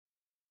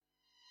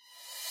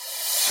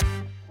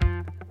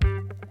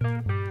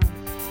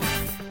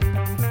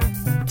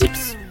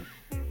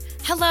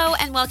Hello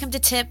and welcome to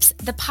Tips,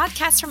 the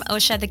podcast from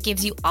OSHA that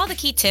gives you all the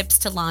key tips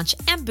to launch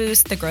and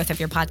boost the growth of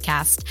your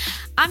podcast.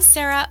 I'm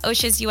Sarah,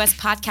 OSHA's US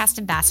Podcast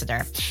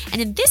Ambassador,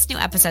 and in this new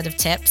episode of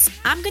Tips,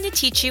 I'm going to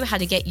teach you how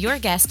to get your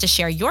guests to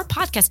share your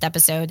podcast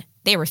episode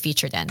they were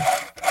featured in.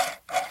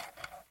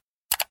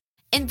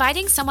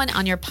 Inviting someone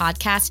on your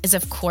podcast is,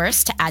 of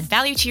course, to add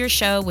value to your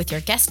show with your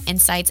guest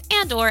insights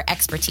and/or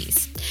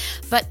expertise.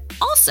 But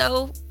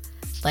also,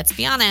 let's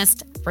be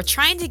honest, we're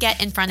trying to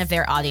get in front of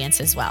their audience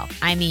as well.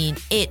 I mean,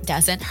 it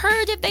doesn't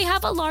hurt if they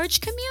have a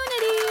large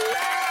community.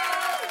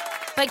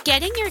 But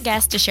getting your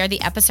guests to share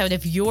the episode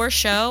of your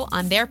show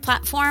on their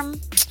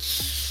platform,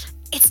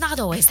 it's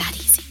not always that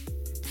easy.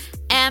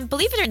 And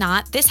believe it or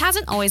not, this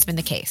hasn't always been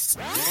the case.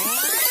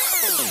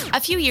 A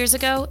few years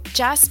ago,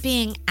 just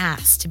being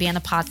asked to be on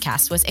a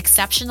podcast was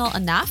exceptional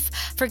enough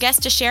for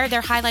guests to share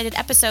their highlighted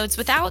episodes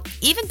without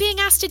even being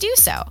asked to do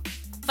so.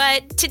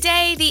 But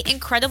today, the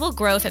incredible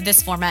growth of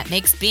this format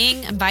makes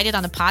being invited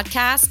on a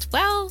podcast,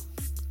 well,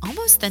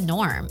 almost the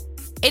norm.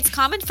 It's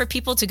common for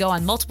people to go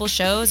on multiple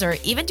shows or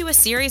even do a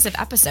series of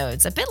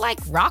episodes, a bit like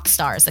rock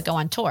stars that go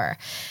on tour.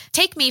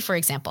 Take me, for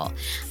example.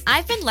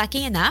 I've been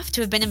lucky enough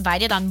to have been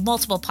invited on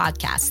multiple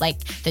podcasts,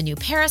 like the New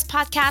Paris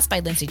podcast by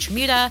Lindsay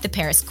Tramuta, the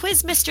Paris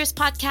Quiz Mistress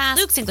podcast,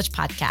 Luke's English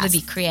podcast, Le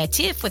Vie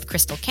Creative with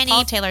Crystal Kenny,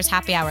 Paul Taylor's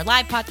Happy Hour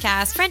Live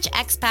podcast, French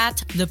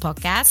Expat, Le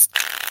Podcast.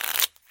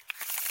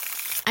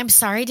 I'm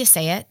sorry to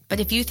say it, but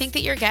if you think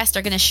that your guests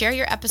are going to share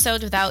your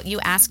episode without you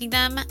asking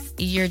them,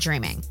 you're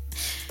dreaming.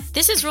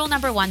 This is rule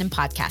number 1 in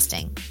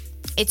podcasting.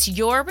 It's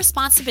your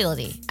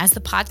responsibility as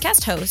the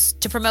podcast host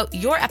to promote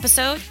your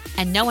episode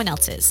and no one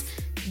else's.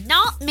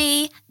 Not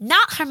me,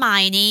 not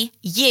Hermione,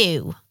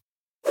 you.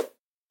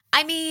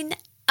 I mean,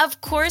 of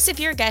course, if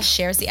your guest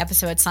shares the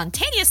episode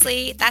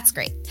spontaneously, that's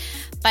great.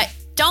 But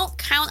don't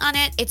count on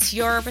it. It's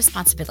your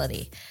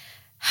responsibility.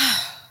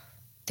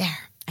 There,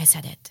 I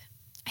said it.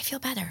 I feel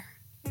better.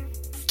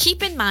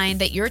 Keep in mind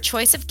that your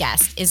choice of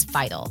guest is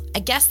vital.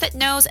 A guest that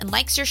knows and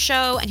likes your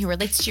show and who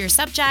relates to your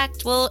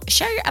subject will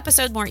share your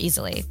episode more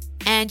easily.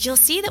 And you'll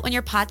see that when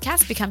your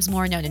podcast becomes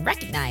more known and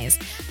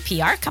recognized,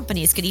 PR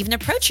companies could even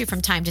approach you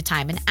from time to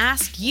time and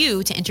ask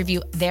you to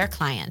interview their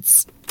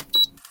clients.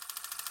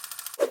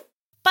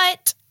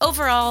 But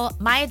overall,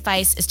 my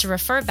advice is to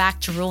refer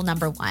back to rule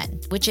number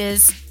 1, which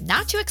is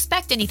not to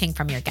expect anything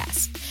from your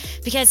guest.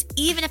 Because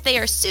even if they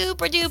are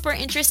super duper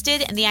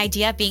interested in the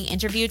idea of being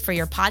interviewed for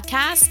your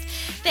podcast,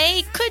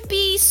 they could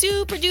be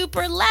super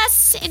duper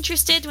less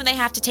interested when they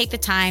have to take the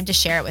time to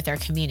share it with their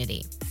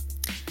community.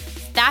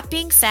 That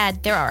being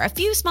said, there are a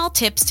few small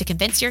tips to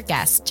convince your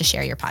guests to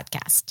share your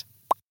podcast.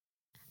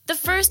 The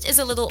first is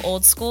a little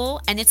old school,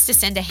 and it's to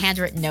send a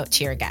handwritten note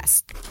to your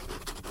guest.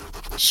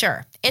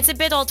 Sure, it's a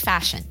bit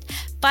old-fashioned,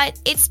 but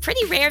it's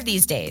pretty rare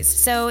these days,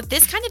 so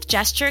this kind of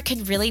gesture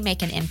can really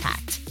make an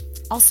impact.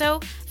 Also,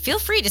 feel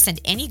free to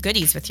send any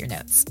goodies with your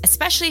notes,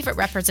 especially if it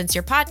represents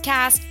your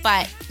podcast,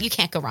 but you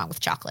can't go wrong with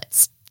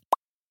chocolates.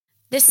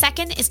 The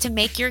second is to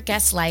make your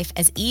guest's life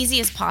as easy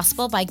as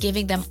possible by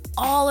giving them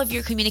all of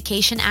your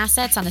communication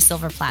assets on a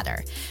silver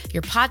platter.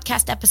 Your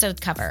podcast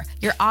episode cover,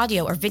 your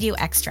audio or video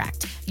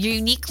extract, your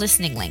unique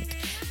listening link.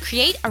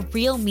 Create a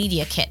real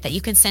media kit that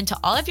you can send to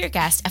all of your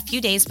guests a few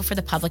days before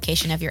the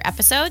publication of your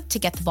episode to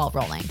get the ball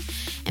rolling.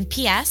 And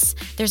P.S.,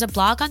 there's a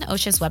blog on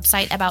OSHA's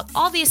website about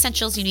all the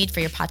essentials you need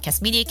for your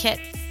podcast media kit,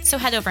 so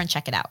head over and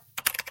check it out.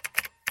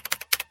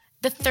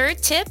 The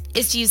third tip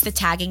is to use the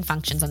tagging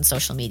functions on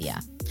social media.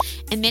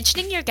 In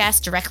mentioning your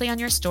guest directly on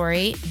your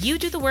story, you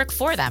do the work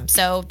for them,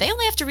 so they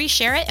only have to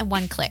reshare it in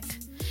one click.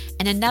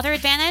 And another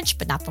advantage,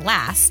 but not the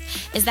last,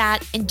 is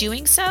that in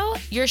doing so,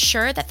 you're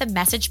sure that the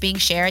message being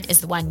shared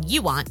is the one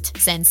you want,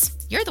 since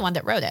you're the one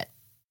that wrote it.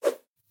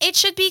 It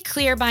should be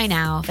clear by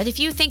now that if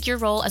you think your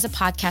role as a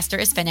podcaster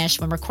is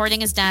finished when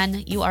recording is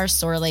done, you are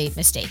sorely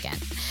mistaken,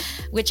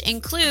 which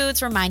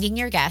includes reminding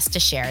your guest to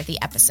share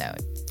the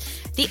episode.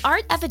 The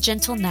art of a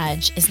gentle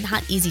nudge is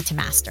not easy to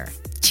master.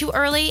 Too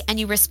early and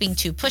you risk being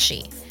too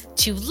pushy.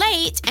 Too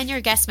late and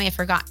your guest may have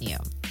forgotten you.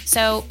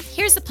 So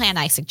here's the plan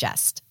I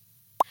suggest.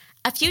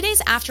 A few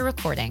days after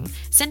recording,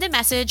 send a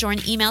message or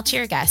an email to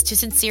your guest to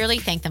sincerely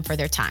thank them for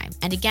their time.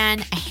 And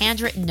again, a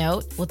handwritten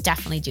note will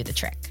definitely do the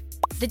trick.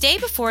 The day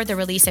before the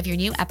release of your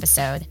new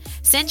episode,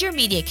 send your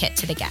media kit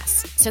to the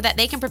guests so that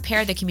they can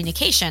prepare the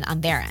communication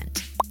on their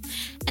end.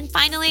 And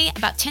finally,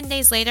 about 10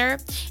 days later,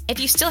 if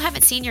you still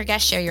haven't seen your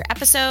guest share your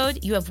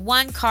episode, you have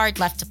one card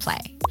left to play.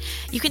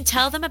 You can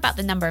tell them about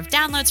the number of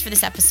downloads for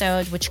this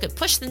episode, which could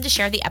push them to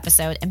share the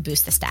episode and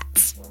boost the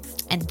stats.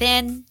 And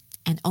then,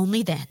 and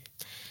only then,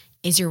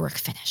 is your work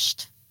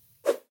finished.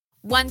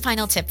 One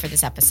final tip for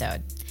this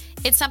episode.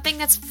 It's something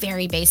that's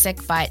very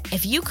basic, but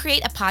if you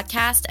create a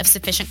podcast of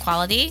sufficient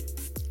quality,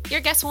 your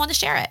guests will want to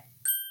share it.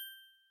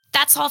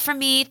 That's all from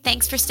me.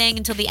 Thanks for staying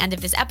until the end of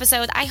this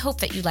episode. I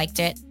hope that you liked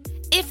it.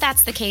 If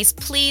that's the case,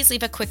 please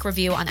leave a quick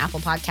review on Apple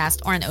Podcast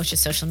or on OSHA's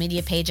social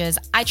media pages.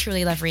 I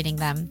truly love reading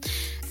them.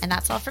 And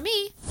that's all for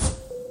me.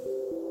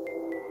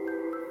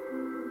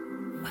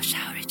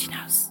 OSHA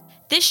Originals.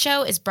 This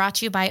show is brought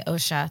to you by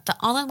Osha, the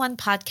all-in-one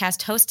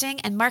podcast hosting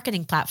and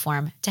marketing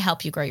platform to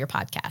help you grow your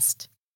podcast.